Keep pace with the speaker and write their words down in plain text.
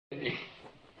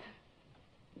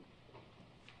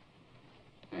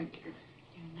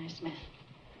Smith.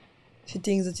 She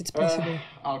thinks that it's possible.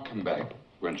 I'll come back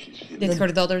when she's finished. Did her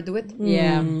daughter do it?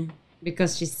 Yeah,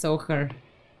 because she saw her.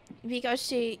 Because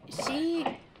she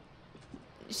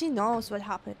knows what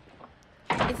happened.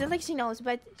 It's not like she knows,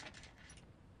 but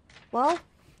well,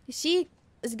 she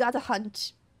has got a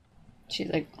hunch. She's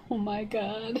like, oh my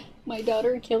god, my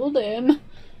daughter killed him.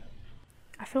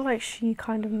 I feel like she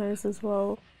kind of knows as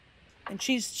well. And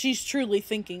she's truly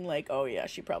thinking like, oh yeah,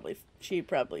 she probably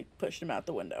pushed him out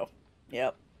the window.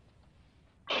 Yep.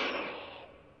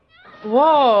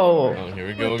 Whoa! Oh, here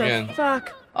we go again. The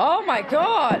fuck? Oh my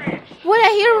god! What, I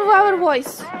hear a Robert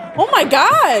voice. Oh my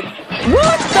god!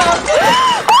 What the?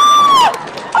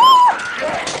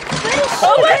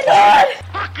 Oh my god!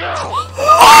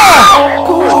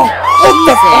 What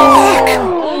the fuck?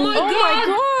 Oh my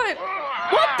god!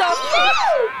 What the fuck?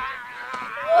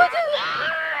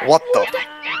 What the?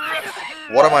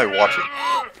 What am I watching?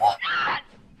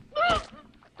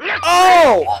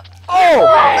 Oh!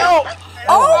 Oh!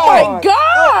 Oh my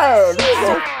god!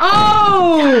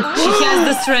 Oh! She has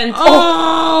the strength.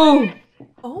 Oh!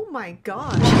 Oh my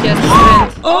god. She has the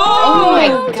strength. Oh my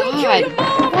god.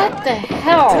 What the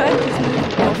hell?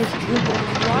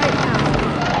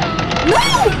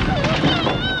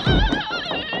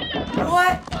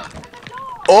 What?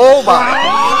 Oh my!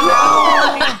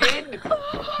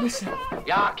 Listen.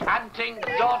 Your canting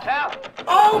daughter.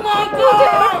 Oh my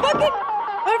god!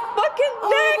 Her fucking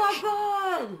neck! Oh my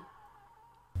god!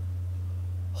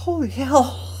 Holy hell.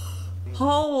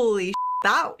 Holy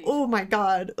that, oh my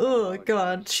god. Oh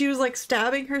god. She was like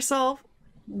stabbing herself.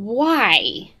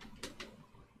 Why?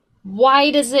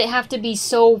 Why does it have to be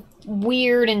so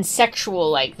weird and sexual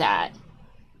like that?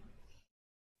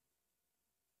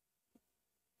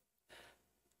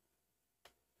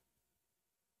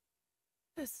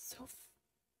 That's so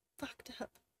fucked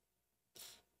up.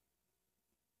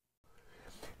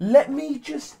 Let me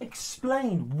just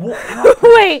explain what happened.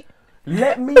 Wait!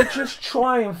 Let me just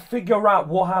try and figure out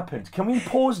what happened. Can we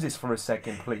pause this for a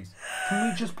second, please? Can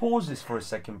we just pause this for a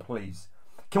second, please?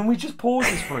 Can we just pause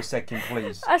this for a second,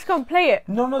 please? I just can't play it.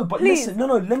 No, but Please.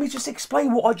 listen, let me just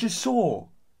explain what I just saw.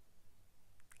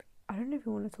 I don't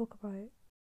even want to talk about it.